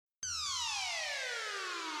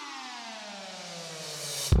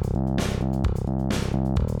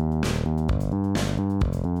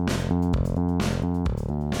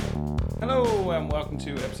Hello and welcome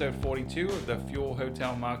to episode 42 of the Fuel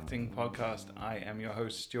Hotel Marketing Podcast. I am your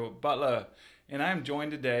host, Stuart Butler, and I am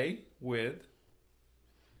joined today with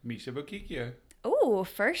Misha Bokikio. Ooh,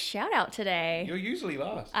 first shout out today. You're usually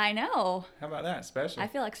last. I know. How about that? Special. I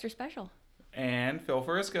feel extra special. And Phil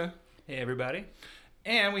Fariska. Hey, everybody.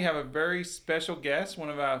 And we have a very special guest, one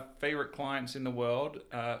of our favorite clients in the world,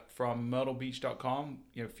 from MyrtleBeach.com.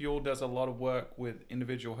 You know, Fuel does a lot of work with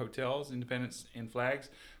individual hotels, independents, and flags,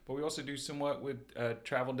 but we also do some work with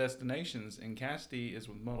travel destinations, and Cassidy is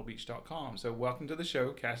with MyrtleBeach.com. So welcome to the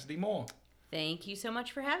show, Cassidy Moore. Thank you so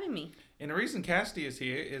much for having me. And the reason Cassidy is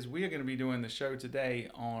here is we are going to be doing the show today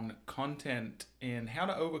on content and how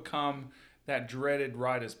to overcome that dreaded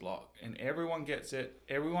writer's block. And everyone gets it.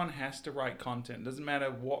 Everyone has to write content. It doesn't matter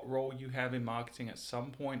what role you have in marketing. At some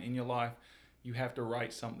point in your life, you have to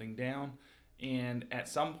write something down. And at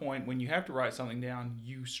some point, when you have to write something down,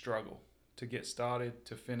 you struggle to get started,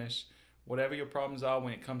 to finish. Whatever your problems are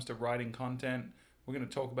when it comes to writing content, we're going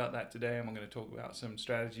to talk about that today. And we're going to talk about some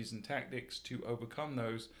strategies and tactics to overcome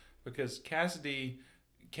those. Because Cassidy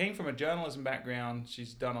came from a journalism background.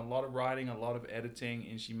 She's done a lot of writing, a lot of editing,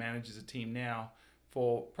 and she manages a team now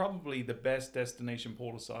for probably the best destination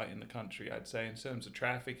portal site in the country, I'd say. In terms of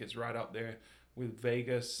traffic, it's right up there with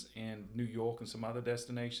Vegas and New York and some other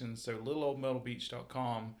destinations. So little old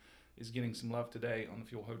MyrtleBeach.com is getting some love today on the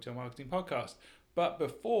Fuel Hotel Marketing Podcast. But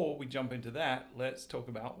before we jump into that, let's talk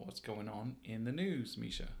about what's going on in the news,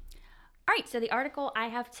 Misha. All right, so the article I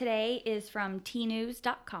have today is from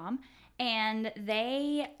tnews.com, and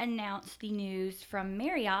they announced the news from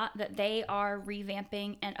Marriott that they are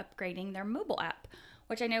revamping and upgrading their mobile app,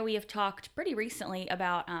 which I know we have talked pretty recently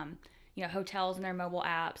about, hotels and their mobile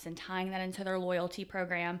apps and tying that into their loyalty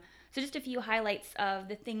program. So just a few highlights of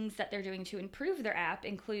the things that they're doing to improve their app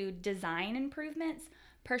include design improvements,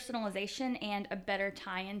 personalization, and a better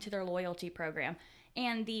tie-in to their loyalty program.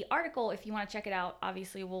 And the article, if you want to check it out,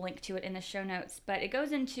 obviously we'll link to it in the show notes, but it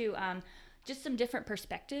goes into just some different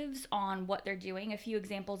perspectives on what they're doing. A few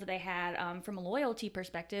examples that they had from a loyalty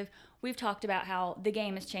perspective. We've talked about how the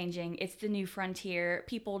game is changing. It's the new frontier.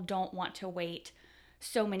 People don't want to wait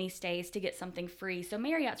so many stays to get something free. So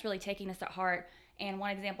Marriott's really taking this at heart. And one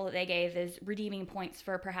example that they gave is redeeming points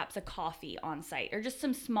for perhaps a coffee on site or just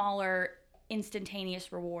some smaller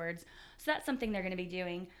instantaneous rewards. So that's something they're going to be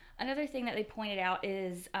doing. Another thing that they pointed out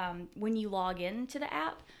is when you log into the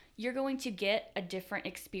app, you're going to get a different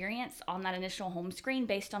experience on that initial home screen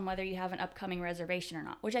based on whether you have an upcoming reservation or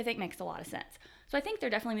not, which I think makes a lot of sense. So I think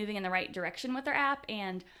they're definitely moving in the right direction with their app.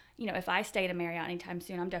 And, if I stay at a Marriott anytime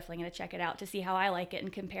soon, I'm definitely going to check it out to see how I like it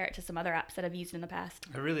and compare it to some other apps that I've used in the past.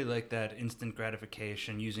 I really like that instant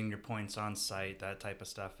gratification, using your points on site, that type of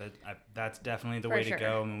stuff. That's definitely the way to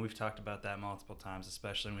go. I mean, we've talked about that multiple times,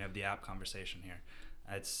 especially when we have the app conversation here.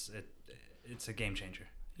 It's a game changer.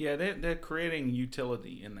 Yeah, they're creating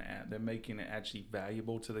utility in the app. They're making it actually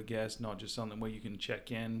valuable to the guest, not just something where you can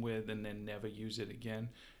check in with and then never use it again.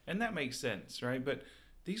 And that makes sense, right? But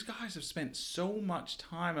these guys have spent so much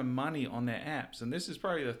time and money on their apps, and this is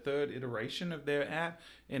probably the third iteration of their app.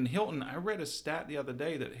 And Hilton, I read a stat the other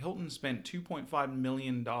day that Hilton spent $2.5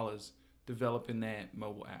 million developing their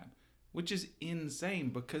mobile app, which is insane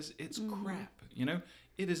because it's crap.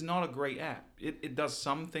 It is not a great app. It does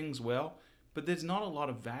some things well, but there's not a lot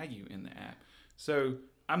of value in the app. So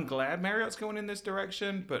I'm glad Marriott's going in this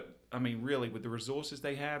direction, but I mean, really, with the resources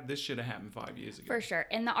they have, this should have happened 5 years ago. For sure.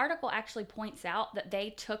 And the article actually points out that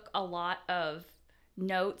they took a lot of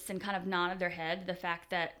notes and kind of nodded their head the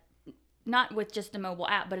fact that not with just the mobile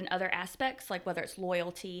app, but in other aspects, like whether it's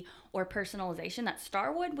loyalty or personalization, that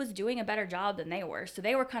Starwood was doing a better job than they were. So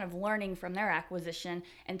they were kind of learning from their acquisition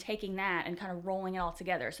and taking that and kind of rolling it all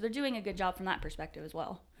together. So they're doing a good job from that perspective as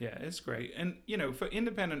well. Yeah, it's great. And, for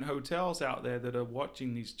independent hotels out there that are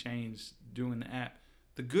watching these chains doing the app,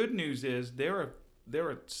 the good news is there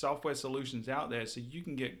are software solutions out there so you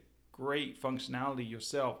can get great functionality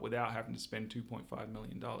yourself without having to spend $2.5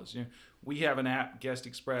 million. We have an app, Guest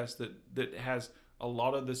Express, that has a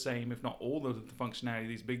lot of the same, if not all of the functionality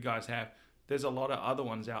these big guys have. There's a lot of other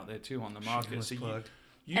ones out there too on the market. So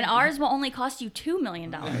and ours will only cost you $2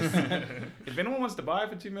 million. If anyone wants to buy it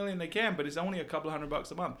for $2 million, they can, but it's only a couple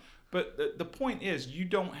 $100 a month. But the point is, you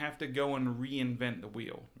don't have to go and reinvent the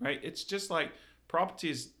wheel, right? It's just like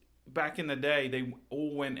properties back in the day, they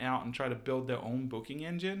all went out and tried to build their own booking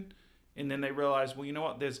engine. And then they realized, well, you know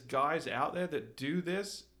what? There's guys out there that do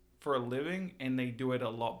this for a living, and they do it a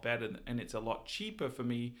lot better. And it's a lot cheaper for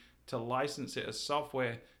me to license it as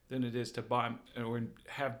software than it is to buy or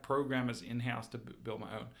have programmers in-house to build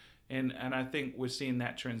my own. And I think we're seeing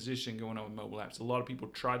that transition going on with mobile apps. A lot of people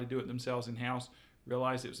try to do it themselves in-house,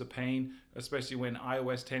 realize it was a pain, especially when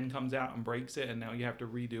iOS 10 comes out and breaks it, and now you have to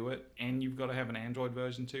redo it, and you've got to have an Android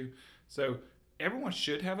version too. So everyone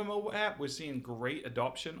should have a mobile app. We're seeing great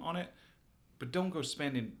adoption on it, but don't go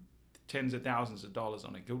spending tens of thousands of dollars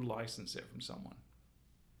on it. Go license it from someone.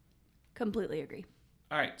 Completely agree.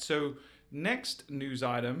 All right, so next news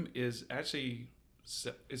item is actually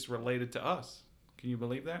it's related to us. Can you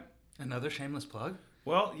believe that? Another shameless plug?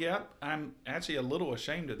 Well, yeah, I'm actually a little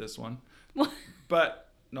ashamed of this one, but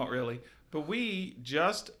not really. But we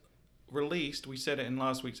just released, we said it in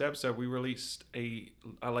last week's episode, we released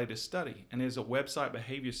our latest study, and it's a website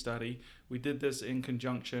behavior study. We did this in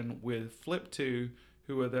conjunction with Flip2,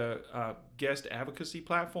 who are the guest advocacy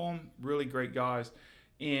platform, really great guys.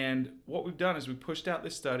 And what we've done is we pushed out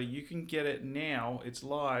this study. You can get it now. It's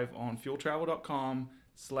live on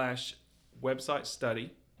fueltravel.com/website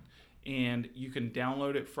study. And you can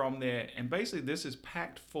download it from there. And basically, this is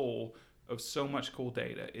packed full of so much cool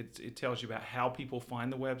data. It tells you about how people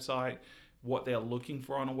find the website, what they're looking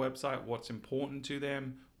for on a website, what's important to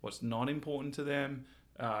them, what's not important to them,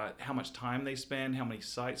 how much time they spend, how many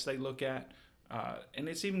sites they look at. And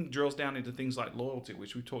it even drills down into things like loyalty,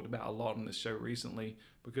 which we've talked about a lot on this show recently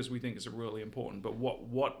because we think it's really important. But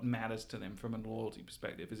what matters to them from a loyalty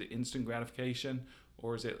perspective? Is it instant gratification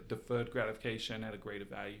or is it deferred gratification at a greater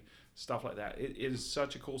value? Stuff like that. It is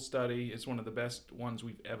such a cool study. It's one of the best ones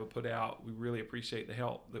we've ever put out. We really appreciate the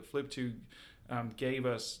help that Flip2 gave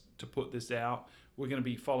us to put this out. We're going to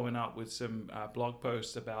be following up with some blog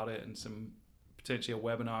posts about it and some potentially a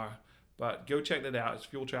webinar. But go check that out. It's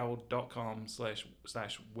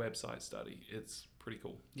fueltravel.com/website study. It's pretty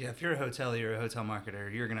cool. Yeah, if you're a hotelier or a hotel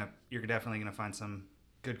marketer, you're definitely gonna find some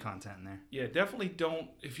good content in there. Yeah, definitely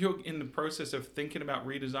don't. If you're in the process of thinking about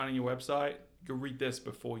redesigning your website, go read this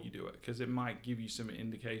before you do it because it might give you some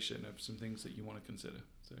indication of some things that you want to consider.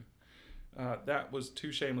 So that was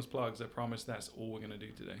 2 shameless plugs. I promise that's all we're gonna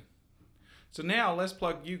do today. So now let's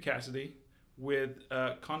plug you, Cassidy, with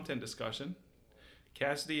content discussion.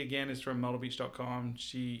 Cassidy, again, is from ModelBeach.com.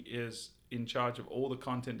 She is in charge of all the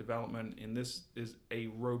content development, and this is a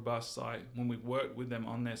robust site. When we've worked with them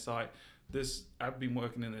on their site, I've been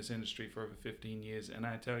working in this industry for over 15 years, and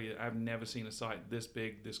I tell you, I've never seen a site this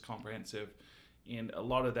big, this comprehensive, and a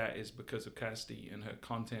lot of that is because of Cassidy and her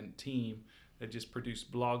content team that just produce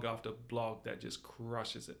blog after blog that just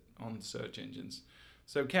crushes it on the search engines.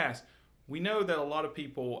 So, Cass, we know that a lot of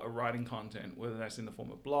people are writing content, whether that's in the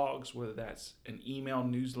form of blogs, whether that's an email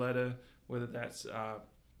newsletter, whether that's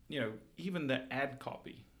even the ad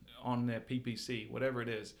copy on their PPC, whatever it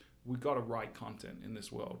is. We've got to write content in this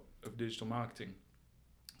world of digital marketing.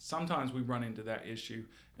 Sometimes we run into that issue,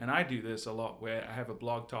 and I do this a lot where I have a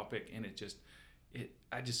blog topic and I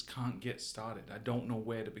just can't get started. I don't know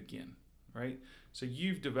where to begin, right? So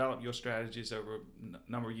you've developed your strategies over a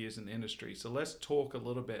number of years in the industry. So let's talk a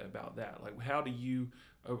little bit about that. Like, how do you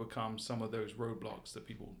overcome some of those roadblocks that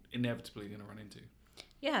people inevitably are going to run into?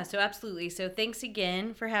 Yeah, so absolutely. So thanks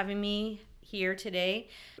again for having me here today.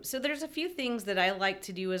 So there's a few things that I like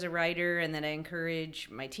to do as a writer and that I encourage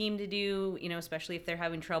my team to do, especially if they're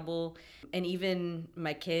having trouble, and even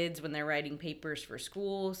my kids when they're writing papers for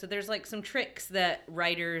school. So there's like some tricks that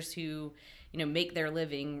writers who make their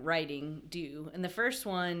living writing do. And the first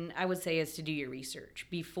one I would say is to do your research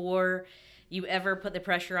before you ever put the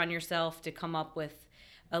pressure on yourself to come up with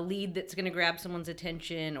a lead that's going to grab someone's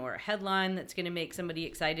attention or a headline that's going to make somebody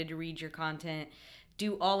excited to read your content.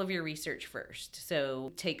 Do all of your research first.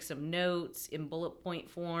 So take some notes in bullet point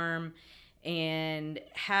form and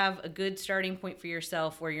have a good starting point for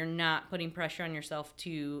yourself where you're not putting pressure on yourself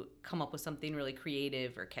to come up with something really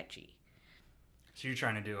creative or catchy. So you're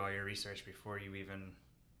trying to do all your research before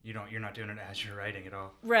you're not doing it as you're writing at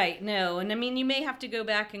all. Right, no. And I mean, you may have to go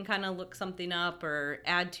back and kind of look something up or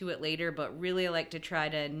add to it later, but really I like to try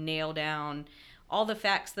to nail down all the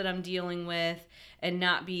facts that I'm dealing with and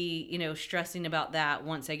not be, stressing about that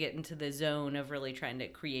once I get into the zone of really trying to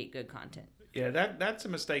create good content. Yeah, that's a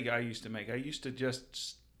mistake I used to make. I used to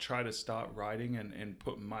just try to start writing and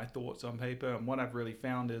put my thoughts on paper. And what I've really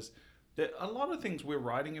found is that a lot of things we're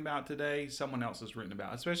writing about today, someone else has written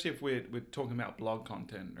about, especially if we're talking about blog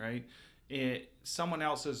content, right? Someone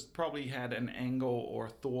else has probably had an angle or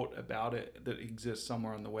thought about it that exists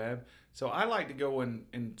somewhere on the web. So I like to go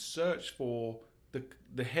and search for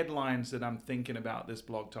the headlines that I'm thinking about this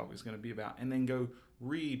blog topic is going to be about, and then go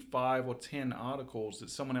read 5 or 10 articles that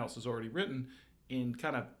someone else has already written and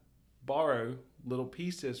kind of borrow little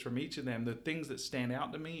pieces from each of them, the things that stand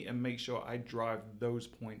out to me, and make sure I drive those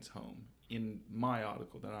points home in my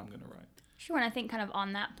article that I'm going to write. Sure, and I think kind of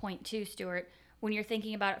on that point too, Stuart, when you're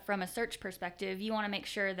thinking about it from a search perspective, you want to make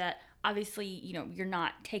sure that obviously, you're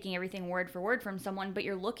not taking everything word for word from someone, but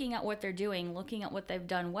you're looking at what they're doing, looking at what they've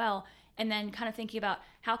done well, and then kind of thinking about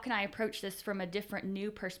how can I approach this from a different new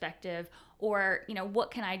perspective, or, what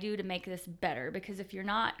can I do to make this better? Because if you're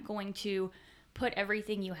not going to put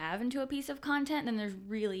everything you have into a piece of content, then there's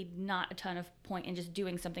really not a ton of point in just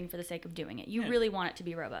doing something for the sake of doing it. You really want it to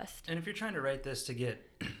be robust. And if you're trying to write this to get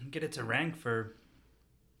it to rank for,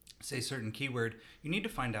 say, certain keyword, you need to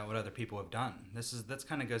find out what other people have done. That's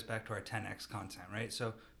kind of goes back to our 10x content, right?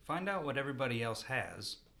 So find out what everybody else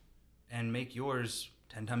has and make yours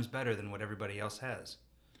 10 times better than what everybody else has.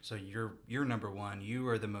 So you're number one. You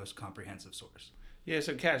are the most comprehensive source. Yeah,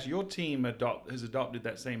 so Cass, your team has adopted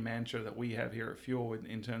that same mantra that we have here at Fuel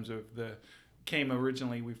in terms of came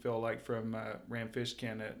originally, we feel like, from Ram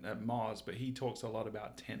Fishkin at Moz, but he talks a lot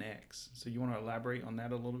about 10x. So you want to elaborate on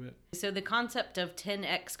that a little bit? So the concept of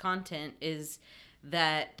 10x content is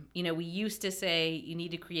that, we used to say you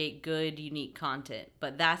need to create good, unique content,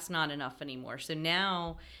 but that's not enough anymore. So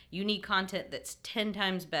now you need content that's 10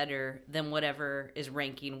 times better than whatever is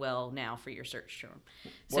ranking well now for your search term.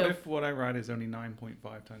 What if what I write is only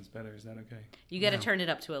 9.5 times better? Is that okay? You got to turn it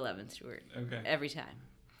up to 11, Stuart. Okay. Every time.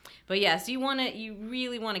 But yes, you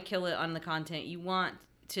really want to kill it on the content. You want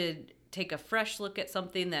to take a fresh look at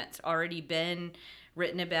something that's already been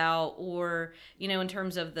written about, or, in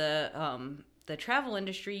terms of the travel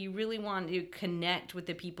industry, you really want to connect with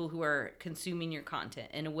the people who are consuming your content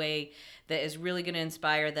in a way that is really going to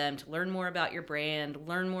inspire them to learn more about your brand,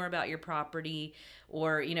 learn more about your property,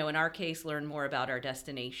 or, in our case, learn more about our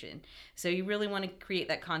destination. So you really want to create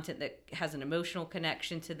that content that has an emotional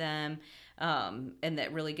connection to them, and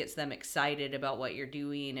that really gets them excited about what you're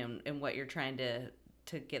doing and what you're trying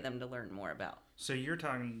to get them to learn more about. So you're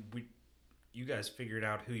talking, you guys figured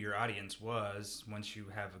out who your audience was once you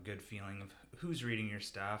have a good feeling of who's reading your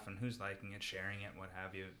stuff and who's liking it, sharing it, what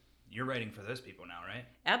have you. You're writing for those people now, right?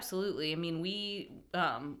 Absolutely. I mean,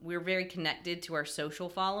 we're very connected to our social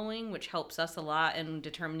following, which helps us a lot in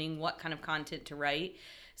determining what kind of content to write.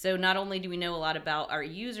 So not only do we know a lot about our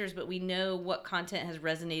users, but we know what content has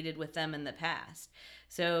resonated with them in the past.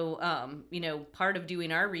 So, part of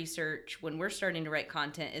doing our research when we're starting to write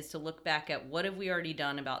content is to look back at what have we already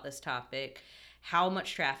done about this topic, how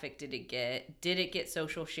much traffic did it get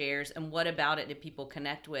social shares, and what about it did people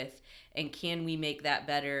connect with, and can we make that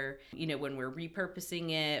better, when we're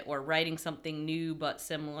repurposing it or writing something new but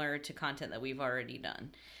similar to content that we've already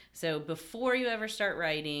done. So before you ever start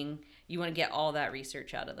writing, you want to get all that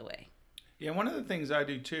research out of the way. Yeah, one of the things I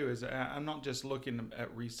do too is I'm not just looking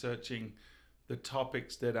at researching the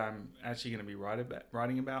topics that I'm actually going to be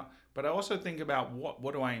writing about, but I also think about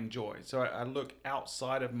what do I enjoy. So I look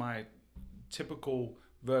outside of my typical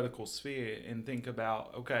vertical sphere and think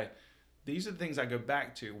about, okay, these are the things I go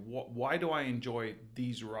back to. Why do I enjoy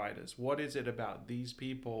these writers? What is it about these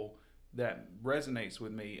people that resonates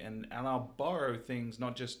with me? And I'll borrow things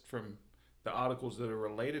not just from the articles that are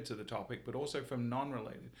related to the topic, but also from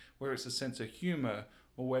non-related, where it's a sense of humor,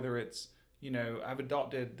 or whether it's, I've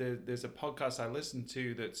adopted, there's a podcast I listen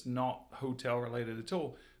to that's not hotel related at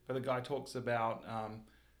all, but the guy talks about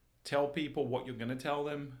tell people what you're going to tell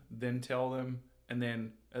them, then tell them, and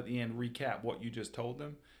then at the end recap what you just told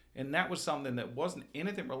them. And that was something that wasn't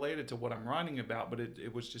anything related to what I'm writing about, but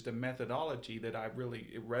it was just a methodology that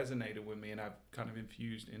it resonated with me, and I've kind of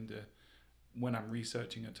infused into when I'm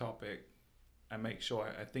researching a topic. I make sure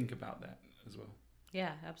I think about that as well.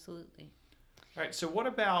 Yeah, absolutely. All right, so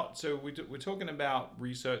we're talking about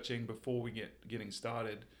researching before we getting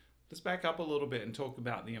started. Let's back up a little bit and talk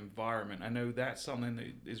about the environment. I know that's something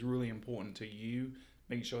that is really important to you.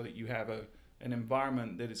 Make sure that you have an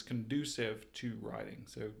environment that is conducive to writing.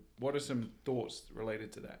 So what are some thoughts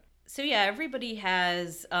related to that? So yeah, everybody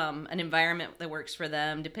has an environment that works for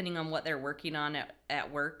them depending on what they're working on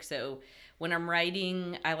at work. So when I'm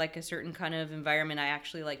writing, I like a certain kind of environment. I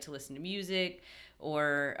actually like to listen to music,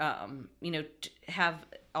 or have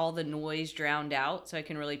all the noise drowned out so I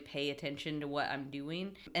can really pay attention to what I'm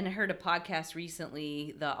doing. And I heard a podcast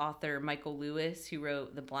recently, the author Michael Lewis, who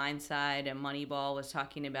wrote The Blind Side and Moneyball, was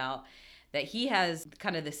talking about that he has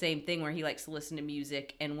kind of the same thing where he likes to listen to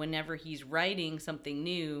music, and whenever he's writing something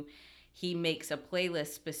new, he makes a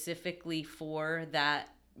playlist specifically for that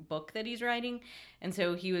book that he's writing. And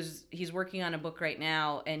so he's working on a book right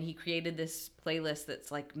now, and he created this playlist that's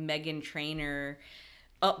like Meghan Trainor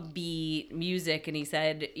upbeat music, and he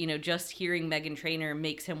said, just hearing Meghan Trainor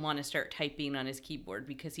makes him want to start typing on his keyboard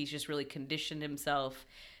because he's just really conditioned himself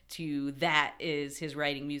to that is his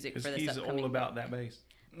writing music for this he's upcoming all about that bass,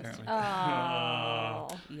 apparently. Oh.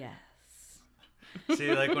 Yes.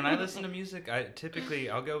 See, like when I listen to music,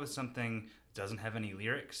 I'll go with something that doesn't have any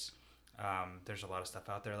lyrics. There's a lot of stuff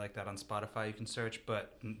out there like that on Spotify you can search,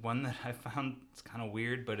 but one that I found is kind of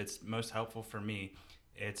weird, but it's most helpful for me.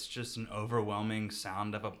 It's just an overwhelming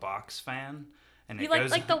sound of a box fan, and You it like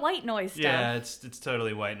goes like the white noise stuff. Yeah, it's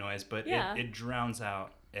totally white noise, but Yeah. it drowns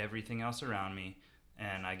out everything else around me,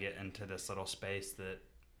 and I get into this little space that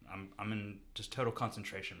I'm in just total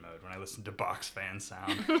concentration mode when I listen to box fan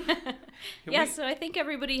sound. Yeah, so I think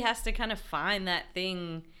everybody has to kind of find that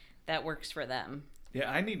thing that works for them.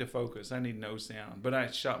 Yeah, I need to focus. I need no sound, but I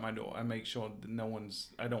shut my door. I make sure that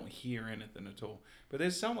I don't hear anything at all. But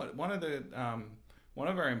there's one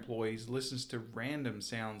of our employees listens to random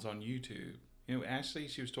sounds on YouTube. Ashley,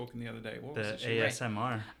 she was talking the other day. What was The it? She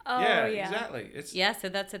ASMR. Oh, yeah, yeah. exactly. So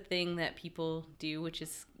that's a thing that people do, which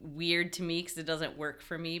is weird to me because it doesn't work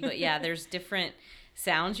for me. But yeah, there's different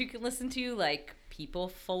sounds you can listen to, like people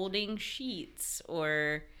folding sheets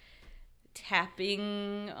or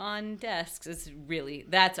tapping on desks.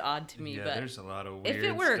 That's odd to me. Yeah, but there's a lot of if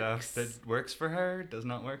it weird works- stuff that works for her, does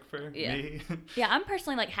not work for Yeah. me. Yeah, I'm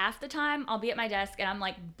personally like half the time I'll be at my desk and I'm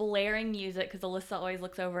like blaring music because Alyssa always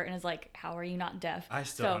looks over and is like, "How are you not deaf?" I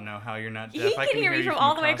still So- don't know how you're not deaf. He I can hear me you from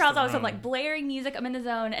all the way across the room. house. I'm like blaring music. I'm in the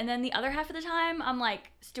zone. And then the other half of the time, I'm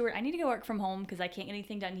like, Stuart, I need to go work from home because I can't get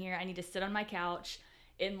anything done here. I need to sit on my couch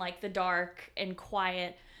in like the dark and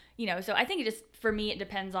quiet. So I think it just, for me, it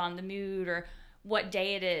depends on the mood or what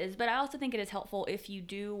day it is. But I also think it is helpful if you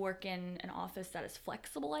do work in an office that is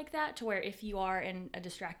flexible like that, to where if you are in a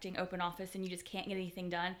distracting open office and you just can't get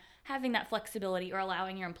anything done, having that flexibility or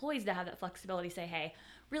allowing your employees to have that flexibility, say, hey,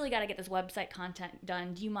 really got to get this website content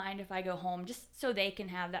done. Do you mind if I go home? Just so they can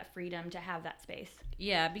have that freedom to have that space.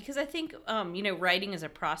 Yeah, because I think, writing is a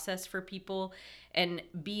process for people, and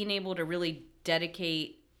being able to really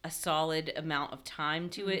dedicate a solid amount of time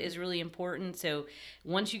to it is really important. So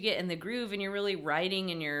once you get in the groove and you're really writing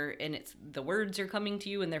and it's the words are coming to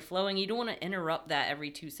you and they're flowing, you don't want to interrupt that every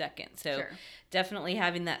 2 seconds. So Sure. definitely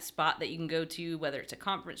having that spot that you can go to, whether it's a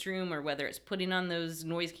conference room or whether it's putting on those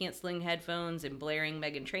noise canceling headphones and blaring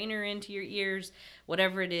Meghan Trainor into your ears,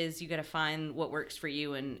 whatever it is, you got to find what works for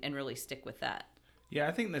you and really stick with that. Yeah,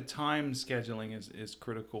 I think the time scheduling is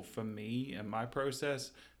critical for me and my process.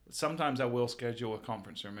 Sometimes I will schedule a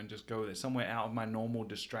conference room and just go there somewhere out of my normal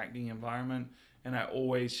distracting environment. And I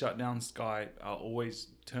always shut down Skype. I'll always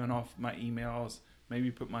turn off my emails,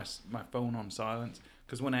 maybe put my phone on silence.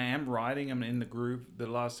 Because when I am writing, I'm in the groove. The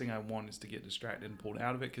last thing I want is to get distracted and pulled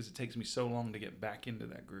out of it because it takes me so long to get back into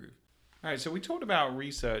that groove. All right, so we talked about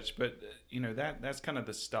research, but that's kind of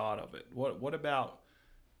the start of it. What about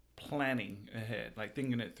planning ahead, like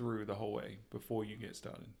thinking it through the whole way before you get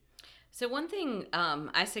started? So one thing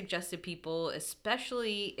I suggest to people,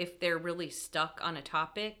 especially if they're really stuck on a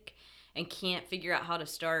topic and can't figure out how to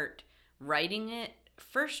start writing it,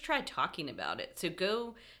 first try talking about it. So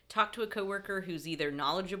go talk to a coworker who's either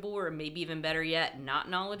knowledgeable or maybe even better yet, not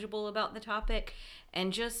knowledgeable about the topic,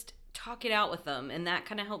 and just talk it out with them. And that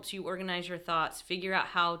kind of helps you organize your thoughts, figure out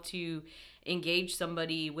how to engage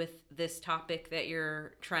somebody with this topic that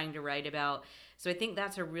you're trying to write about. So I think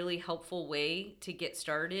that's a really helpful way to get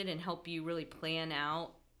started and help you really plan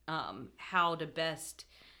out how to best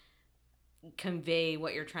convey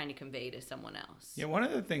what you're trying to convey to someone else. Yeah, one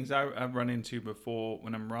of the things I've run into before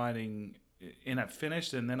when I'm writing and I've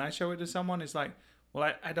finished and then I show it to someone, it's like,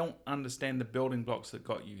 well, I don't understand the building blocks that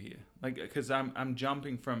got you here. Like, because I'm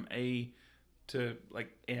jumping from A to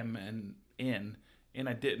like M and N, and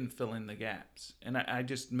I didn't fill in the gaps. And I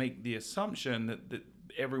just make the assumption that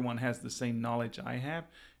everyone has the same knowledge I have,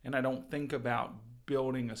 and I don't think about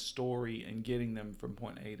building a story and getting them from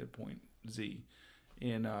point A to point Z.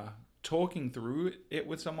 And talking through it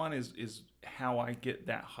with someone is how I get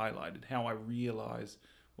that highlighted, how I realize,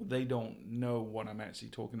 well, they don't know what I'm actually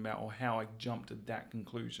talking about or how I jump to that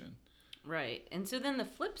conclusion. Right. And so then the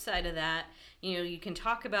flip side of that, you can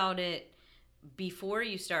talk about it before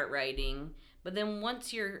you start writing, but then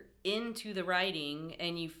once you're into the writing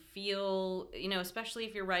and you feel, especially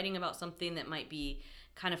if you're writing about something that might be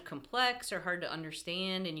kind of complex or hard to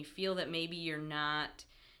understand, and you feel that maybe you're not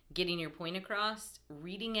getting your point across,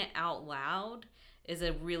 reading it out loud is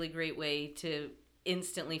a really great way to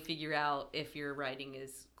instantly figure out if your writing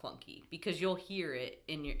is clunky, because you'll hear it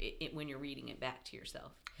when you're reading it back to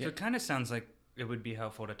yourself. So it kind of sounds like it would be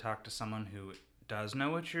helpful to talk to someone who does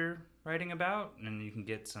know what you're writing about, and you can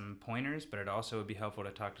get some pointers, but it also would be helpful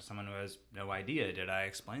to talk to someone who has no idea. Did I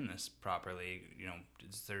explain this properly?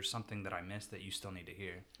 Is there something that I missed that you still need to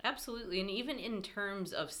hear? Absolutely. And even in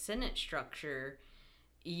terms of sentence structure,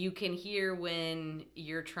 you can hear when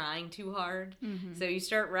you're trying too hard. Mm-hmm. So you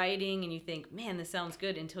start writing and you think, man, this sounds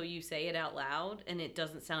good, until you say it out loud and it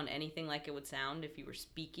doesn't sound anything like it would sound if you were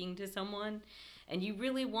speaking to someone. And you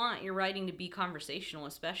really want your writing to be conversational,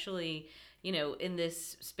 especially, in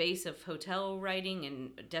this space of hotel writing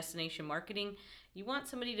and destination marketing. You want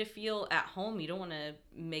somebody to feel at home. You don't want to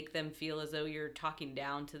make them feel as though you're talking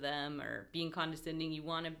down to them or being condescending. You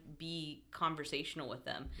want to be conversational with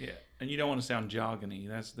them. Yeah, and you don't want to sound jargony.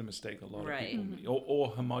 That's the mistake a lot of people. Mm-hmm.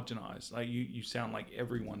 Or homogenized. Like you sound like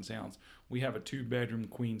everyone sounds. We have a 2-bedroom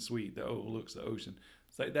queen suite that overlooks the ocean.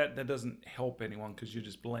 It's like that doesn't help anyone, because you're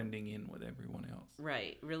just blending in with everyone else.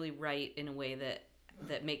 Right. Really write in a way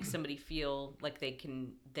that makes somebody feel like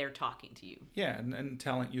they're talking to you. Yeah, and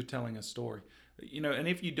you're telling a story. And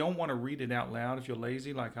if you don't want to read it out loud, if you're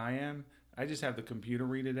lazy like I am, I just have the computer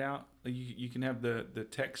read it out. You can have the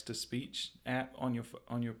text to speech app on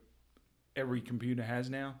your every computer has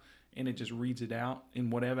now, and it just reads it out in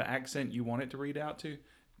whatever accent you want it to read out to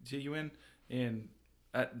you in. And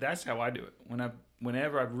that's how I do it.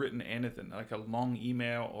 Whenever I've written anything, like a long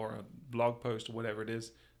email or a blog post or whatever it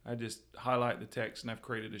is, I just highlight the text, and I've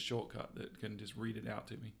created a shortcut that can just read it out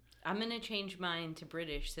to me. I'm going to change mine to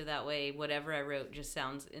British, so that way whatever I wrote just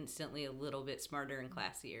sounds instantly a little bit smarter and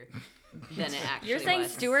classier than it actually You're saying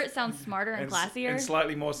was. Stuart sounds smarter and classier? And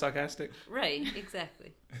slightly more sarcastic. Right,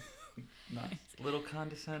 exactly. Nice. A little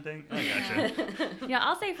condescending. I gotcha.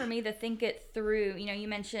 I'll say for me, to think it through, you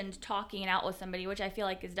mentioned talking it out with somebody, which I feel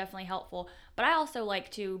like is definitely helpful. But I also like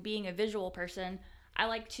to, being a visual person, I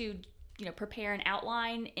like to prepare an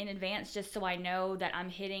outline in advance, just so I know that I'm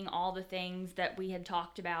hitting all the things that we had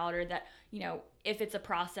talked about, or that, if it's a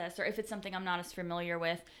process or if it's something I'm not as familiar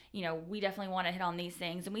with, we definitely want to hit on these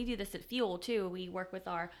things. And we do this at Fuel too. We work with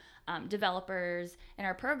our developers and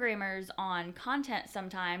our programmers on content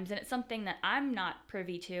sometimes, and it's something that I'm not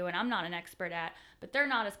privy to and I'm not an expert at, but they're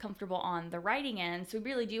not as comfortable on the writing end. So we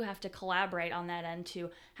really do have to collaborate on that end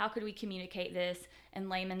to how could we communicate this in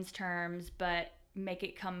layman's terms, but make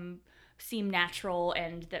it seem natural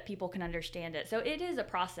and that people can understand it. So it is a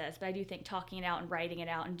process, but I do think talking it out and writing it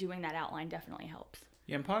out and doing that outline definitely helps.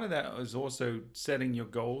 Yeah, and part of that is also setting your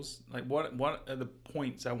goals. Like, what are the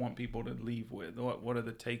points I want people to leave with? What are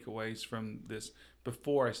the takeaways from this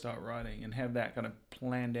before I start writing, and have that kind of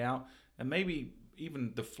planned out, and maybe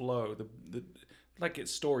even the flow, the like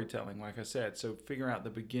it's storytelling, like I said. So figure out the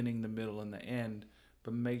beginning, the middle, and the end,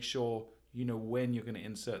 but make sure you know when you're going to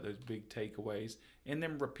insert those big takeaways, and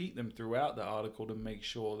then repeat them throughout the article to make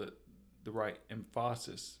sure that the right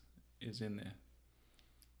emphasis is in there.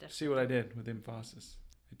 Definitely. See what I did with emphasis?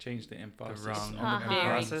 I changed the emphasis wrong on the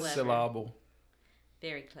emphasis syllable.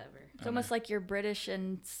 Very clever. It's almost like you're British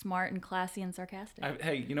and smart and classy and sarcastic.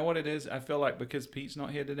 Hey, you know what it is? I feel like because Pete's not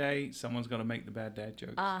here today, someone's going to make the bad dad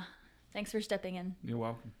jokes. Thanks for stepping in. You're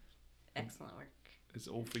welcome. Excellent work. It's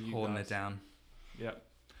all for you Holding guys. it down. Yep.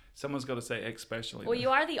 Someone's got to say especially. Well, you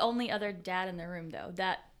are the only other dad in the room, though,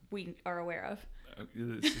 that we are aware of.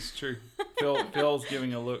 This is true. Phil's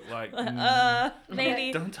giving a look like...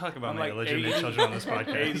 Maybe. Don't talk about I'm my like illegitimate children on this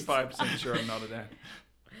podcast. 85% sure I'm not a dad.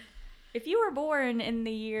 If you were born in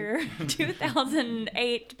the year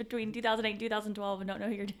 2008, between 2008 and 2012, and don't know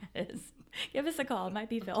who your dad is, give us a call. It might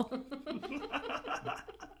be Phil.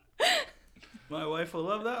 My wife will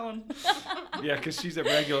love that one. Yeah, because she's a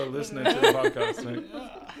regular listener to the podcast. So.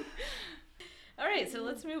 All right, so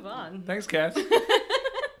let's move on. Thanks, Cass.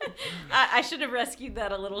 I should have rescued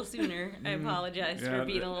that a little sooner. I apologize for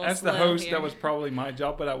being a little As slow the host, here. that was probably my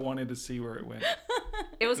job, but I wanted to see where it went.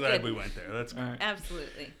 It was Glad good. we went there. That's All right.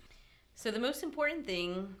 Absolutely. So the most important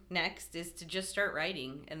thing next is to just start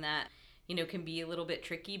writing, and that, can be a little bit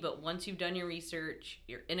tricky, but once you've done your research,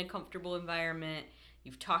 you're in a comfortable environment,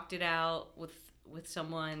 you've talked it out with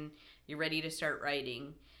someone, you're ready to start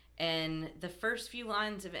writing. And the first few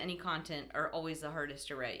lines of any content are always the hardest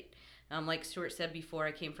to write. Like Stuart said before,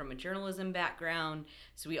 I came from a journalism background,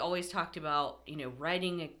 so we always talked about,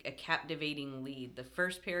 writing a captivating lead. The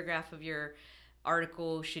first paragraph of your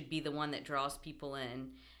article should be the one that draws people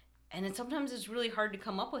in. And sometimes it's really hard to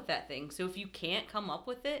come up with that thing. So if you can't come up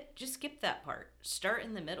with it, just skip that part. Start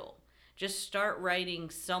in the middle. Just start writing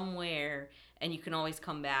somewhere, and you can always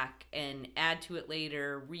come back and add to it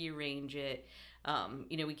later, rearrange it.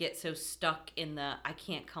 We get so stuck in the I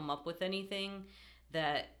can't come up with anything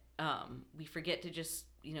that we forget to just,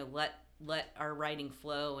 let let our writing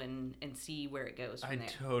flow and see where it goes from I there.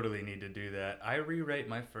 totally need to do that. I rewrite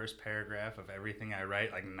my first paragraph of everything I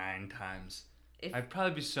write like 9 times. I'd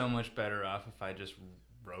probably be so much better off if I just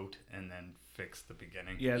wrote and then fixed the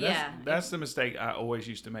beginning. Yeah, that's the mistake I always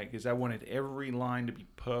used to make, is I wanted every line to be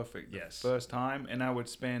perfect the first time, and I would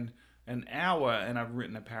spend an hour and I've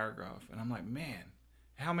written a paragraph, and I'm like, man,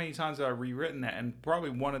 how many times have I rewritten that? And probably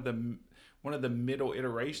one of the middle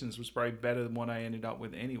iterations was probably better than what I ended up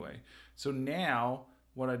with anyway. So now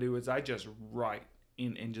what I do is I just write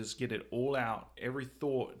in and just get it all out, every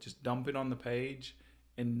thought, just dump it on the page,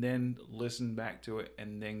 and then listen back to it,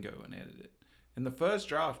 and then go and edit it. And the first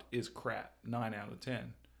draft is crap, 9 out of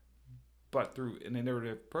 10. But through an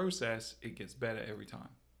iterative process, it gets better every time.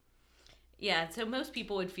 Yeah, so most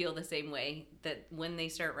people would feel the same way, that when they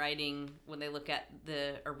start writing, when they look at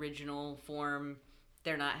the original form,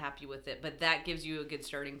 they're not happy with it. But that gives you a good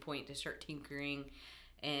starting point to start tinkering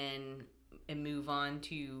and move on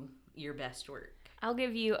to your best work. I'll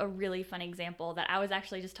give you a really fun example that I was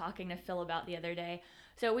actually just talking to Phil about the other day.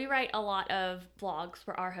 So we write a lot of blogs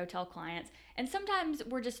for our hotel clients, and sometimes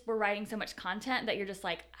we're writing so much content that you're just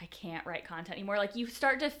like, I can't write content anymore. Like, you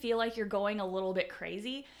start to feel like you're going a little bit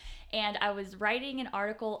crazy. And I was writing an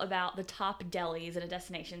article about the top delis in a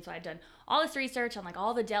destination. So I'd done all this research on like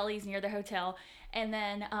all the delis near the hotel. And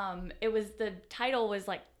then the title was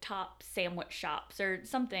like top sandwich shops or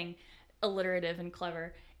something alliterative and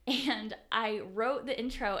clever. And I wrote the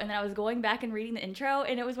intro, and then I was going back and reading the intro,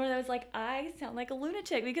 and it was one of those, like, I sound like a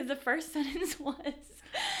lunatic, because the first sentence was,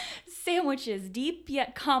 sandwiches, deep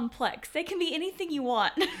yet complex. They can be anything you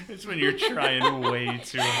want. It's when you're trying way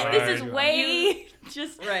too hard. This is way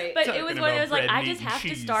right. But Talking it was one of those, like, bread, I meat, just and have to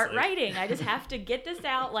cheese, start like... writing. I just have to get this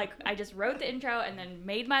out. Like, I just wrote the intro and then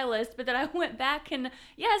made my list, but then I went back and,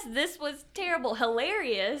 yes, this was terrible,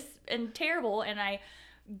 hilarious and terrible, and I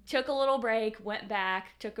took a little break, went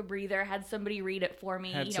back, took a breather, had somebody read it for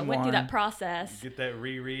me, went through that process. Get that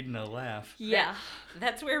reread and a laugh. Yeah.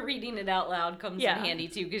 That's where reading it out loud comes in handy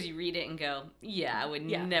too, because you read it and go, I would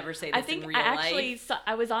never say this in real life.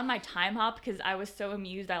 I was on my time hop because I was so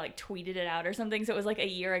amused. I like tweeted it out or something. So it was like a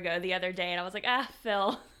year ago the other day, and I was like,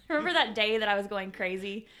 Phil, remember that day that I was going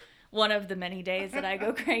crazy? One of the many days that I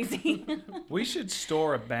go crazy. We should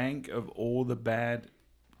store a bank of all the bad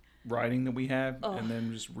writing that we have, and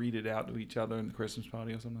then just read it out to each other in the Christmas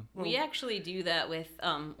party or something. We actually do that with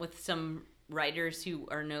some writers who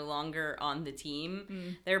are no longer on the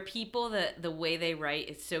team. There are people that the way they write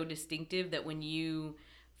is so distinctive that when you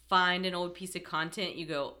find an old piece of content, you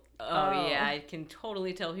go, yeah, I can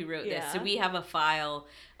totally tell who wrote this. So we have a file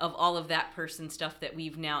of all of that person's stuff that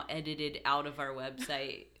we've now edited out out of our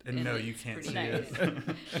website. And no, you can't see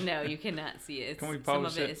it. No, you cannot see it. Can we some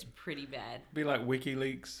publish of it it? is pretty bad. Be like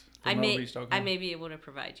WikiLeaks. I may be able to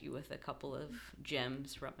provide you with a couple of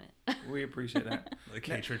gems from it. We appreciate that. Like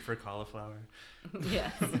hatred for cauliflower.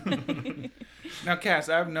 Yes. Now, Cass,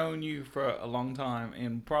 I've known you for a long time,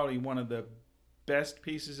 and probably one of the best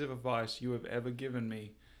pieces of advice you have ever given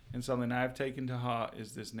me, and something I've taken to heart,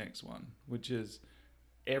 is this next one, which is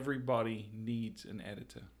everybody needs an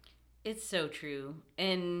editor. It's so true.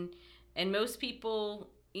 And most people,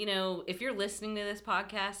 if you're listening to this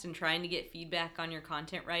podcast and trying to get feedback on your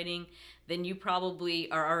content writing, then you probably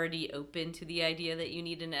are already open to the idea that you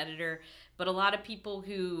need an editor. But a lot of people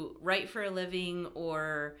who write for a living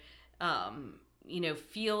or,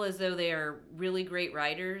 feel as though they are really great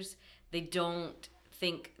writers, they don't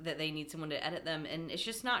think that they need someone to edit them. And it's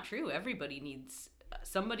just not true. Everybody needs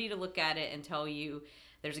somebody to look at it and tell you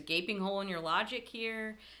there's a gaping hole in your logic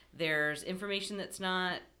here. There's information that's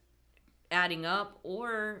not adding up,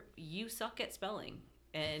 or you suck at spelling,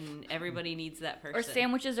 and everybody needs that person. Or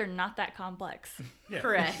sandwiches are not that complex. Yeah.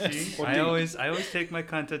 Correct. See, I always take my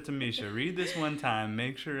content to Misha. Read this one time.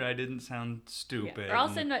 Make sure I didn't sound stupid. Or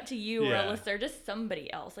I'll send it to you or Alyssa or just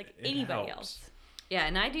somebody else, like anybody else. Yeah,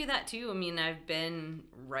 and I do that too. I mean, I've been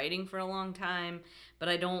writing for a long time, but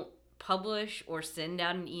I don't publish or send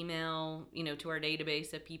out an email, to our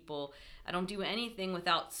database of people. I don't do anything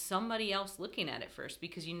without somebody else looking at it first,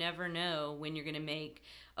 because you never know when you're going to make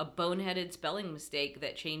a boneheaded spelling mistake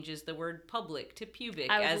that changes the word public to pubic.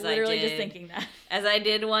 I was literally just thinking that. As I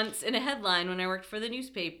did once in a headline when I worked for the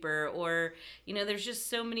newspaper, or, there's just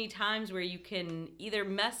so many times where you can either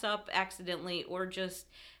mess up accidentally or just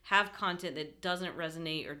have content that doesn't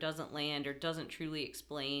resonate or doesn't land or doesn't truly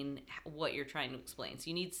explain what you're trying to explain. So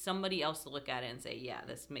you need somebody else to look at it and say, yeah,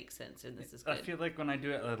 this makes sense and this is good. I feel like when I do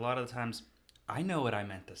it, a lot of the times, I know what I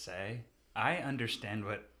meant to say. I understand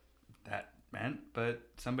what that meant, but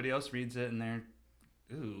somebody else reads it and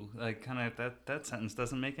ooh, like kind of that sentence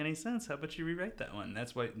doesn't make any sense. How about you rewrite that one?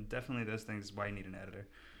 That's why definitely those things why you need an editor.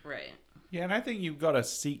 Right. Yeah, and I think you've got to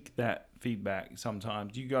seek that feedback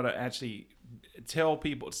sometimes. You got to actually tell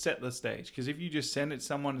people, set the stage. Because if you just send it to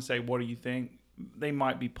someone and say, what do you think? They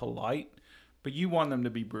might be polite, but you want them to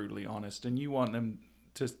be brutally honest, and you want them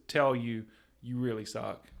to tell you, you really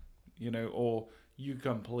suck, or you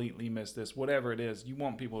completely missed this, whatever it is. You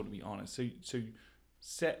want people to be honest. So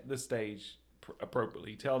set the stage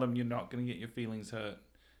appropriately. Tell them you're not going to get your feelings hurt,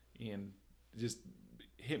 and just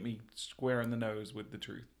hit me square in the nose with the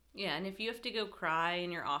truth. Yeah, and if you have to go cry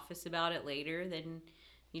in your office about it later, then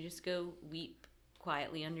you just go weep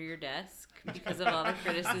quietly under your desk because of all the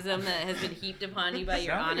criticism that has been heaped upon you by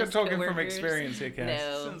your honest You're talking coworkers. from experience here, Cass.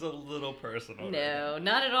 No. Sounds a little personal. No,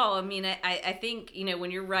 not at all. I mean, I think,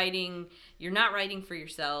 when you're writing, you're not writing for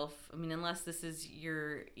yourself. I mean, unless this is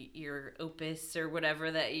your opus or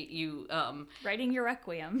whatever that you Writing your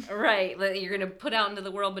requiem. right, that you're going to put out into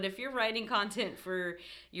the world. But if you're writing content for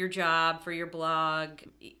your job, for your blog,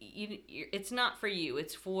 it's not for you.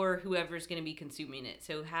 It's for whoever's going to be consuming it.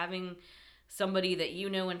 So having somebody that you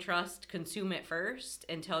know and trust consume it first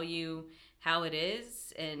and tell you how it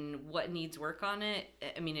is and what needs work on it,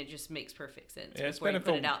 I mean, it just makes perfect sense before you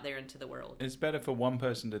put it out there into the world. It's better for one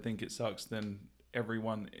person to think it sucks than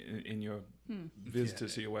everyone in your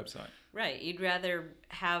visitors to your website. Right. You'd rather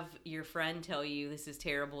have your friend tell you this is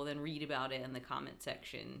terrible than read about it in the comment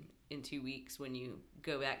section in 2 weeks when you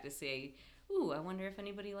go back to say, ooh, I wonder if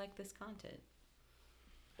anybody liked this content.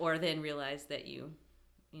 Or then realize that you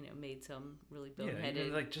made some really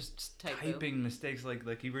boneheaded like just typo. Typing mistakes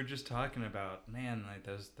like you were just talking about, man, like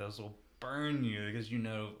those will burn you because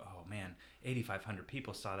oh man, 8,500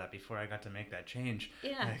 people saw that before I got to make that change.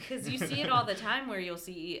 Yeah, because you see it all the time where you'll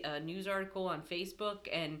see a news article on Facebook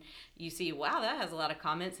and you see, wow, that has a lot of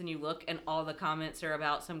comments, and you look and all the comments are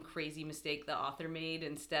about some crazy mistake the author made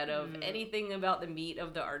instead of anything about the meat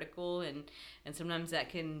of the article, and sometimes that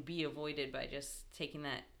can be avoided by just taking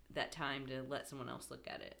that time to let someone else look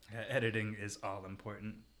at it. Editing is all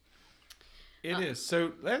important. It is.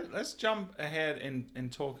 So let's jump ahead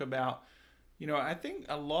and talk about, I think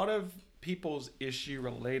a lot of people's issue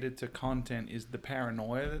related to content is the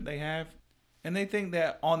paranoia that they have. And they think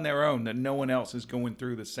they're on their own, that no one else is going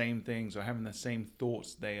through the same things or having the same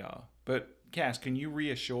thoughts they are. But Cass, can you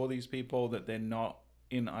reassure these people that they're not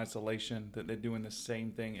in isolation, that they're doing the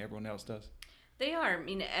same thing everyone else does? They are. I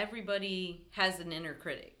mean, everybody has an inner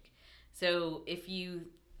critic. So if you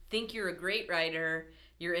think you're a great writer,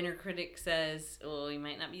 your inner critic says, "Oh, you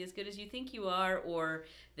might not be as good as you think you are," or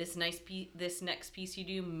this next piece you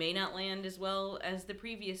do may not land as well as the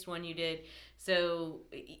previous one you did. So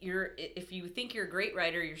if you think you're a great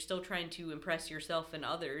writer, you're still trying to impress yourself and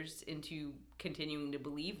others into continuing to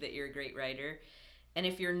believe that you're a great writer. And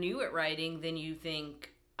if you're new at writing, then you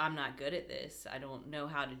think, I'm not good at this. I don't know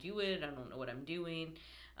how to do it. I don't know what I'm doing.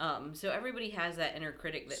 So everybody has that inner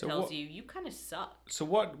critic that tells you kind of suck. So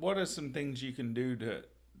what are some things you can do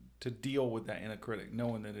to deal with that inner critic,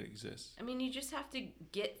 knowing that it exists? I mean, you just have to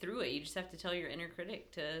get through it. You just have to tell your inner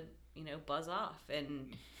critic to, buzz off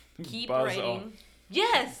and keep writing. Off.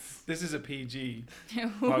 Yes. This is a PG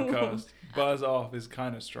podcast. Buzz off is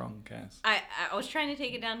kind of strong, Cass. I was trying to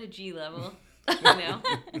take it down to G level.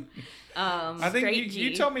 I think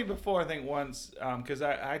you told me before, I think once, because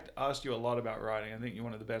I asked you a lot about writing. I think you're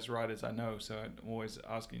one of the best writers I know, so I'm always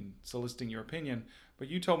soliciting your opinion. But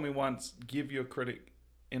you told me once, give your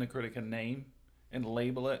inner critic a name and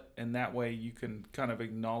label it, and that way you can kind of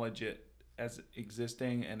acknowledge it as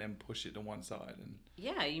existing and then push it to one side. And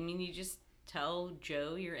yeah, I mean, you just tell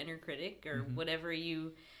Joe, your inner critic, or whatever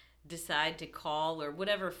you decide to call, or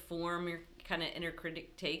whatever form your kind of inner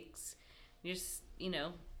critic takes. You just,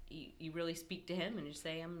 you really speak to him and just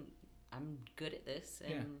say, I'm good at this.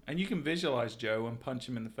 And you can visualize Joe and punch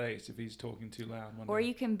him in the face if he's talking too loud. Or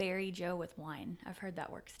you can bury Joe with wine. I've heard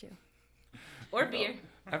that works too. Or beer.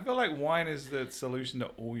 I feel like wine is the solution to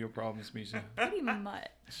all your problems, Misha. Pretty much.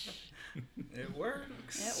 It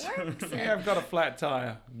works. It works. Yeah, I've got a flat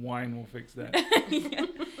tire. Wine will fix that. Yeah.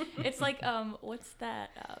 It's like, what's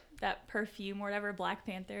that perfume or whatever, Black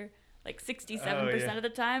Panther? Like 67% of the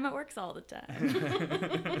time, it works all the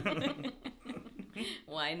time.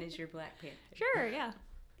 Wine is your Black Panther. Sure, yeah.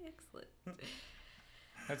 Excellent.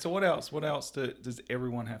 And so what else? What else does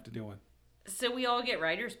everyone have to deal with? So we all get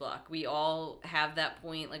writer's block. We all have that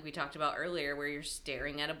point, like we talked about earlier, where you're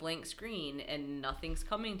staring at a blank screen and nothing's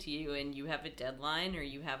coming to you, and you have a deadline, or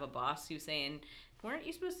you have a boss who's saying, weren't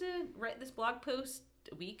you supposed to write this blog post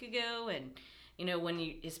a week ago? And,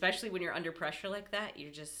 especially when you're under pressure like that, you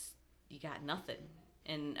got nothing.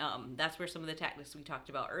 And that's where some of the tactics we talked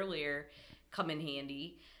about earlier come in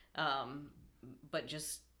handy. But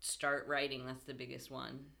just start writing. That's the biggest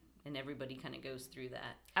one. And everybody kind of goes through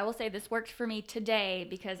that. I will say this worked for me today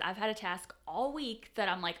because I've had a task all week that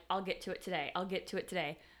I'm like, I'll get to it today. I'll get to it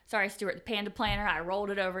today. Sorry, Stuart, the Panda Planner, I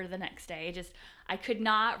rolled it over to the next day. I could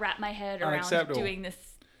not wrap my head around doing this.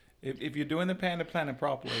 If you're doing the Panda Planner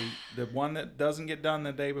properly, the one that doesn't get done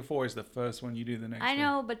the day before is the first one you do the next day. I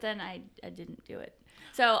know, but then I didn't do it.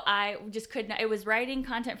 So I just could not. It was writing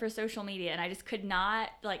content for social media, and I just could not.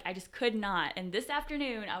 And this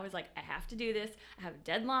afternoon, I was like, I have to do this. I have a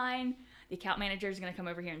deadline. The account manager is going to come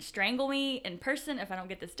over here and strangle me in person if I don't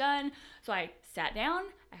get this done. So I sat down.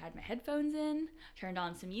 I had my headphones in, turned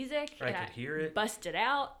on some music. I could hear it. Busted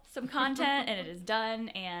out some content, and it is done.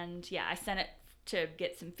 And yeah, I sent it to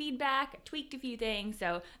get some feedback. I tweaked a few things.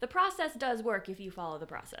 So the process does work if you follow the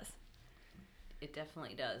process. It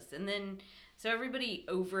definitely does. And then, so everybody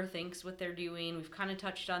overthinks what they're doing. We've kind of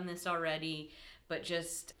touched on this already, but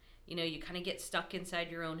just, you kind of get stuck inside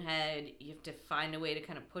your own head. You have to find a way to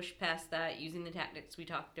kind of push past that using the tactics we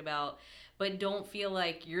talked about, but don't feel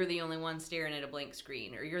like you're the only one staring at a blank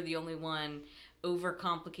screen or you're the only one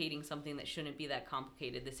overcomplicating something that shouldn't be that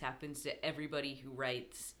complicated. This happens to everybody who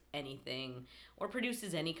writes anything or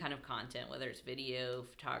produces any kind of content, whether it's video,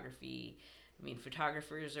 photography. I mean,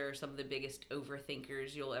 photographers are some of the biggest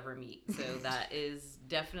overthinkers you'll ever meet. So that is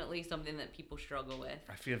definitely something that people struggle with.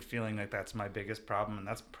 I feel feeling like that's my biggest problem, and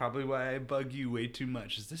that's probably why I bug you way too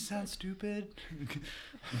much. Does this sound stupid?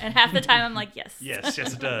 And half the time I'm like, yes. Yes,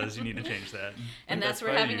 it does. You need to change that. And that's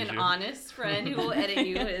where having an honest friend who will edit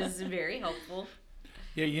you is very helpful.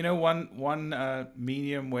 Yeah, one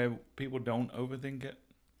medium where people don't overthink it?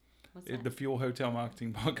 The Fuel Hotel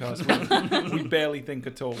Marketing Podcast. We barely think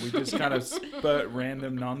at all. We just kind of spurt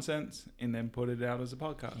random nonsense and then put it out as a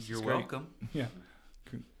podcast. You're welcome. Yeah.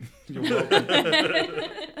 You're welcome.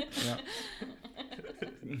 Yeah.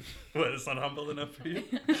 What, it's not humble enough for you?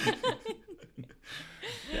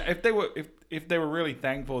 Yeah, if they were really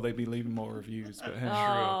thankful, they'd be leaving more reviews. But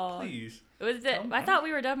Oh. True. Please. I thought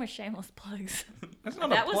we were done with shameless plugs. That's not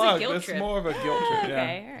That a was a plug. guilt That's trip. more of a guilt trip. Yeah.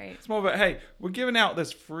 Okay, all right. It's more of a, hey, we're giving out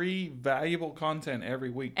this free, valuable content every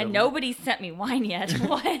week. And nobody sent me wine yet.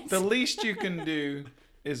 What? The least you can do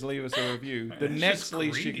is leave us a review. The It's next just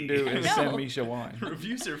least you can greedy. do is No. send Misha wine.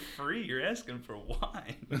 Reviews are free. You're asking for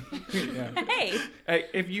wine. Yeah. Hey. Hey,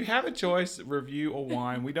 if you have a choice, review or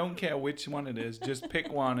wine, we don't care which one it is. Just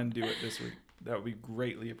pick one and do it this week. That would be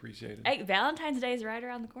greatly appreciated. Hey, Valentine's Day is right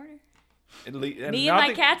around the corner. Me and nothing,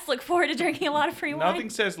 my cats look forward to drinking a lot of free wine. Nothing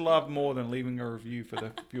says love more than leaving a review for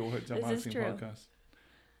the Fuel Hotel This is Marketing true. Podcast.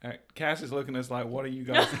 All right, Cass is looking at us like, what are you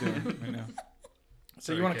guys doing right now?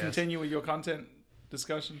 So Sorry, you want to Cass. continue with your content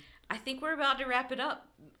discussion? I think we're about to wrap it up.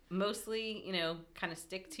 Mostly, kind of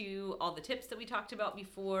stick to all the tips that we talked about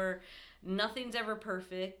before. Nothing's ever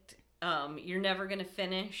perfect. You're never going to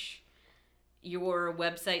finish your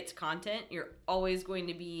website's content. You're always going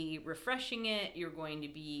to be refreshing it. You're going to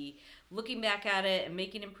be looking back at it and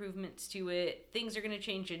making improvements to it. Things are going to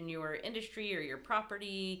change in your industry or your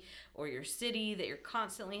property or your city that you're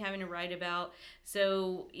constantly having to write about.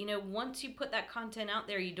 So, once you put that content out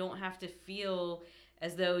there, you don't have to feel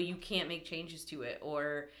as though you can't make changes to it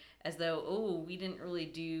or as though, we didn't really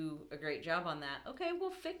do a great job on that. Okay,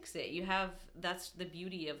 we'll fix it. That's the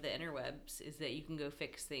beauty of the interwebs, is that you can go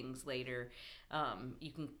fix things later.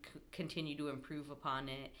 You can continue to improve upon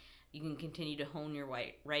it. You can continue to hone your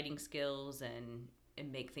writing skills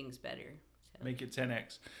and make things better. So, Make it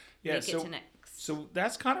 10x. Yeah, make it 10x. So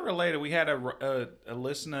that's kind of related. We had a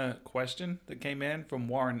listener question that came in from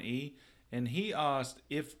Warren E. And he asked,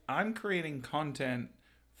 if I'm creating content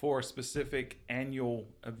for a specific annual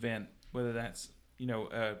event, whether that's,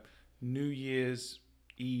 a New Year's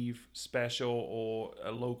Eve special or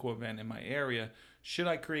a local event in my area, should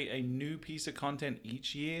I create a new piece of content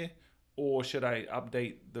each year or should I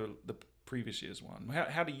update the previous year's one?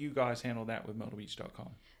 How do you guys handle that with MyrtleBeach.com?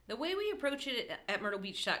 The way we approach it at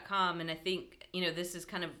MyrtleBeach.com, and I think, this has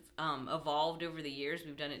kind of evolved over the years.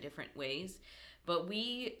 We've done it different ways. But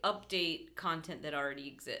we update content that already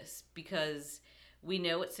exists because we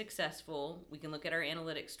know it's successful. We can look at our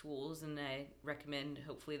analytics tools, and I recommend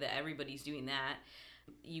hopefully that everybody's doing that.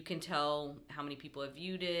 You can tell how many people have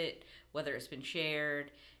viewed it, whether it's been shared.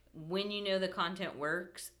 When you know the content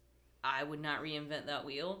works, I would not reinvent that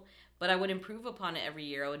wheel, but I would improve upon it every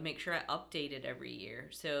year. I would make sure I update it every year.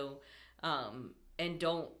 So, and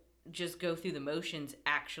don't just go through the motions,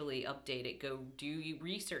 actually update it. Go do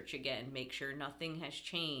research again, make sure nothing has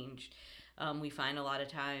changed. We find a lot of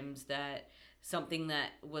times that something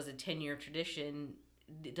that was a 10-year tradition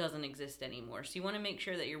it doesn't exist anymore. So you want to make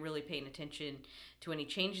sure that you're really paying attention to any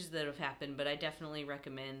changes that have happened, but I definitely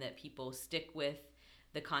recommend that people stick with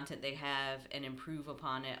the content they have and improve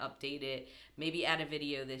upon it, update it, maybe add a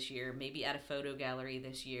video this year, maybe add a photo gallery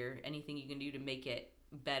this year, anything you can do to make it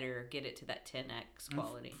better, get it to that 10x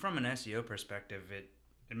quality. From an SEO perspective,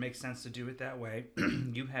 it makes sense to do it that way.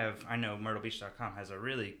 I know MyrtleBeach.com has a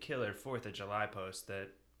really killer 4th of July post that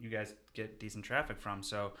you guys get decent traffic from.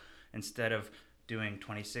 So instead of doing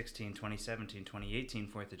 2016, 2017, 2018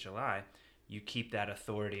 4th of July, you keep that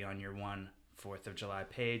authority on your 4th of July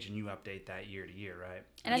page and you update that year to year, right?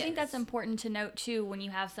 And I think that's important to note too when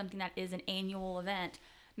you have something that is an annual event,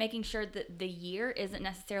 making sure that the year isn't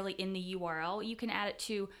necessarily in the URL. You can add it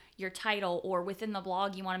to your title, or within the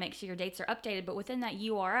blog you want to make sure your dates are updated, but within that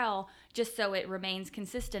URL, just so it remains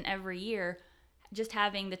consistent every year, just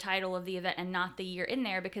having the title of the event and not the year in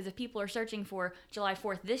there, because if people are searching for July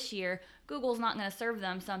 4th this year, Google's not going to serve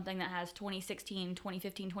them something that has 2016,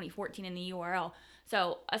 2015, 2014 in the URL.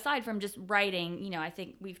 So aside from just writing, I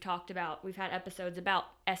think we've had episodes about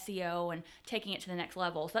SEO and taking it to the next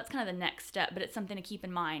level. So that's kind of the next step, but it's something to keep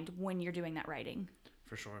in mind when you're doing that writing.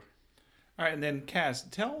 For sure. All right, and then Cass,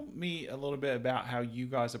 tell me a little bit about how you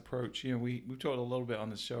guys approach, we've talked a little bit on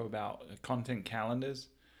the show about content calendars.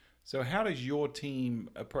 So how does your team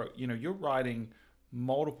approach, you're writing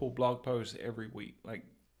multiple blog posts every week.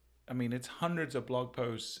 It's hundreds of blog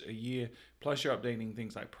posts a year, plus you're updating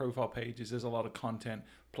things like profile pages. There's a lot of content,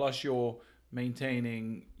 plus you're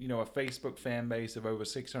maintaining, a Facebook fan base of over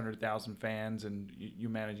 600,000 fans, and you're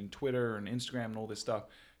managing Twitter and Instagram and all this stuff.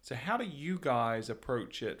 So how do you guys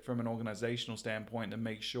approach it from an organizational standpoint to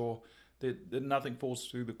make sure that nothing falls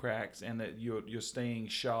through the cracks and that you're staying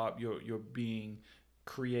sharp, you're being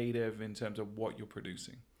creative in terms of what you're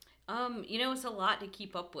producing? It's a lot to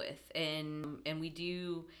keep up with, and we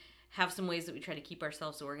do have some ways that we try to keep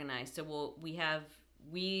ourselves organized. So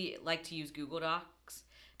we like to use Google Docs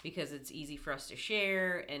because it's easy for us to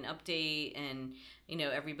share and update, and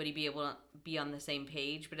everybody be able to be on the same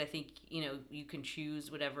page. But I think you can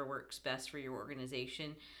choose whatever works best for your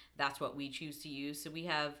organization. That's what we choose to use. So we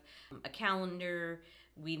have a calendar.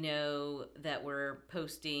 We know that we're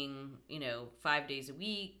posting 5 days a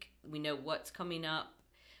week. We know what's coming up.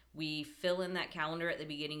 We fill in that calendar at the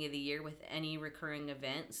beginning of the year with any recurring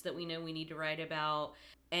events that we know we need to write about,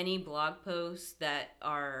 any blog posts that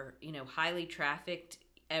are, highly trafficked,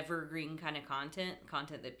 evergreen kind of content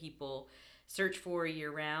that people search for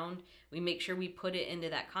year round. We make sure we put it into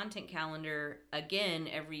that content calendar again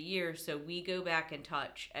every year, so we go back and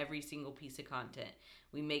touch every single piece of content.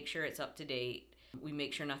 We make sure it's up to date. We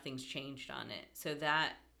make sure nothing's changed on it. So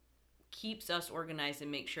that keeps us organized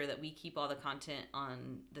and make sure that we keep all the content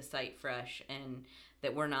on the site fresh and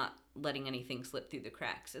that we're not letting anything slip through the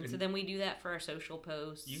cracks. And so then we do that for our social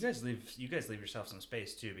posts. You guys leave yourself some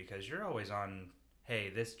space too, because you're always on, hey,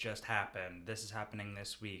 this just happened, this is happening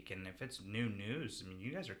this week, and if it's new news,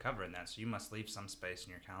 you guys are covering that, so you must leave some space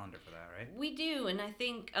in your calendar for that, right? We do, and I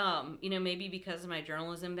think maybe because of my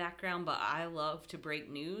journalism background, but I love to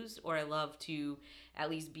break news, or I love to at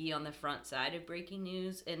least be on the front side of breaking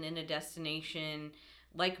news. And in a destination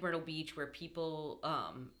like Myrtle Beach, where people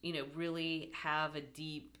really have a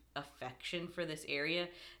deep affection for this area,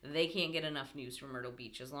 they can't get enough news from Myrtle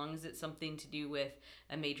Beach. As long as it's something to do with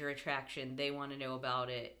a major attraction, they want to know about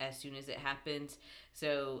it as soon as it happens.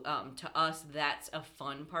 So to us, that's a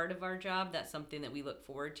fun part of our job. That's something that we look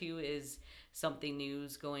forward to, is something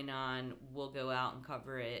news going on. We'll go out and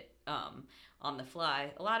cover it on the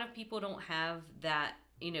fly. A lot of people don't have that,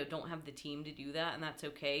 don't have the team to do that, and that's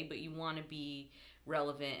okay, but you want to be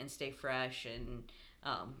relevant and stay fresh and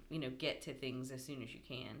get to things as soon as you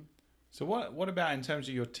can. So what about in terms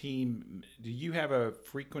of your team? Do you have a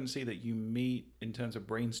frequency that you meet in terms of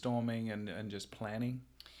brainstorming and just planning?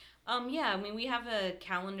 Yeah, we have a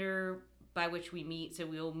calendar by which we meet. So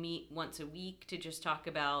we'll meet once a week to just talk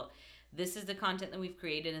about, this is the content that we've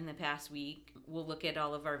created in the past week. We'll look at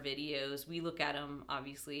all of our videos. We look at them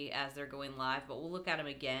obviously as they're going live, but we'll look at them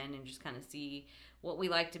again and just kind of see what we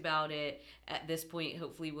liked about it. At this point,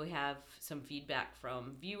 hopefully we'll have some feedback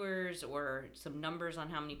from viewers or some numbers on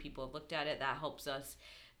how many people have looked at it. That helps us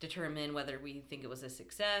determine whether we think it was a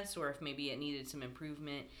success or if maybe it needed some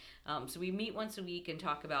improvement. So we meet once a week and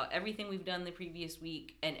talk about everything we've done the previous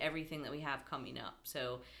week and everything that we have coming up.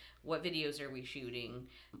 So what videos are we shooting?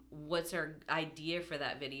 What's our idea for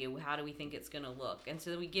that video? How do we think it's going to look? And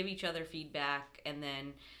so we give each other feedback, and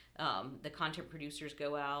then the content producers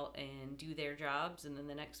go out and do their jobs, and then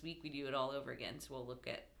the next week we do it all over again. So we'll look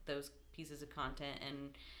at those pieces of content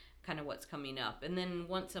and kind of what's coming up. And then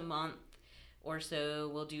once a month or so,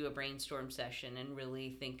 we'll do a brainstorm session and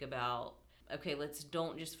really think about, okay,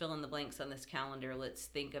 don't just fill in the blanks on this calendar. Let's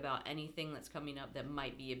think about anything that's coming up that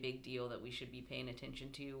might be a big deal that we should be paying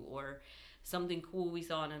attention to, or something cool we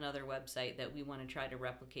saw on another website that we want to try to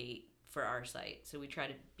replicate for our site. So we try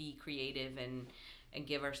to be creative and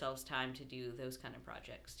give ourselves time to do those kind of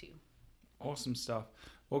projects too. Awesome stuff.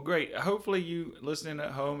 Well, great. Hopefully you listening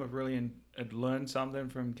at home have really learned something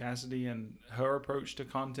from Cassidy and her approach to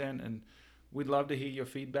content, and we'd love to hear your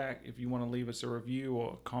feedback if you want to leave us a review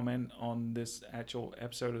or comment on this actual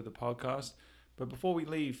episode of the podcast. But before we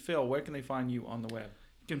leave, Phil, where can they find you on the web?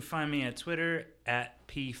 You can find me at Twitter at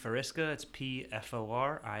pforiska. It's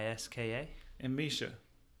PFORISKA. And Misha?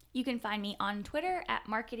 You can find me on Twitter at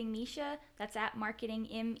Marketing Misha. That's at Marketing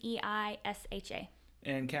MEISHA.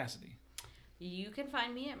 And Cassidy? You can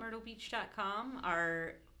find me at myrtlebeach.com.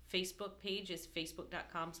 Our Facebook page is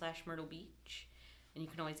facebook.com/myrtlebeach. And you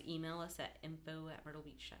can always email us at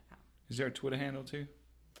info@myrtlebeach.com. Is there a Twitter handle too?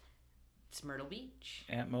 It's Myrtle Beach.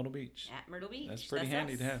 At Myrtle Beach. At Myrtle Beach. That's pretty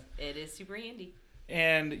handy to have. It is super handy.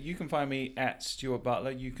 And you can find me at Stuart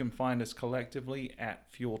Butler. You can find us collectively at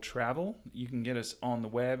Fuel Travel. You can get us on the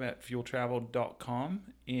web at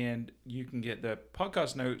fueltravel.com. And you can get the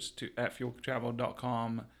podcast notes at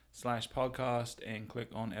fueltravel.com/podcast and click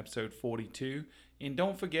on episode 42. And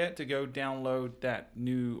don't forget to go download that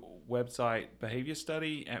new website behavior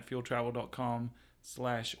study at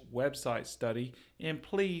fueltravel.com/website study. And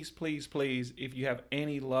please, please, please, if you have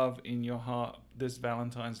any love in your heart this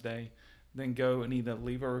Valentine's Day, then go and either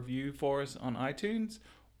leave a review for us on iTunes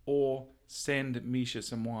or send Misha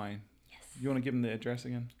some wine. Yes. You want to give them the address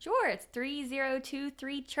again? Sure. It's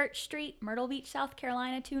 3023 Church Street, Myrtle Beach, South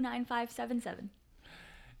Carolina, 29577.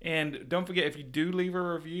 And don't forget, if you do leave a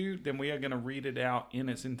review, then we are going to read it out in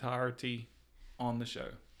its entirety on the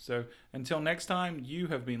show. So until next time, you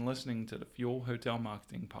have been listening to the Fuel Hotel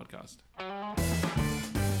Marketing Podcast.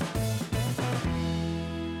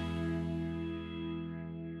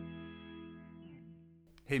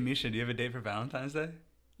 Hey, Misha, do you have a date for Valentine's Day?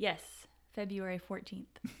 Yes, February 14th.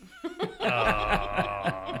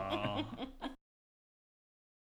 Oh.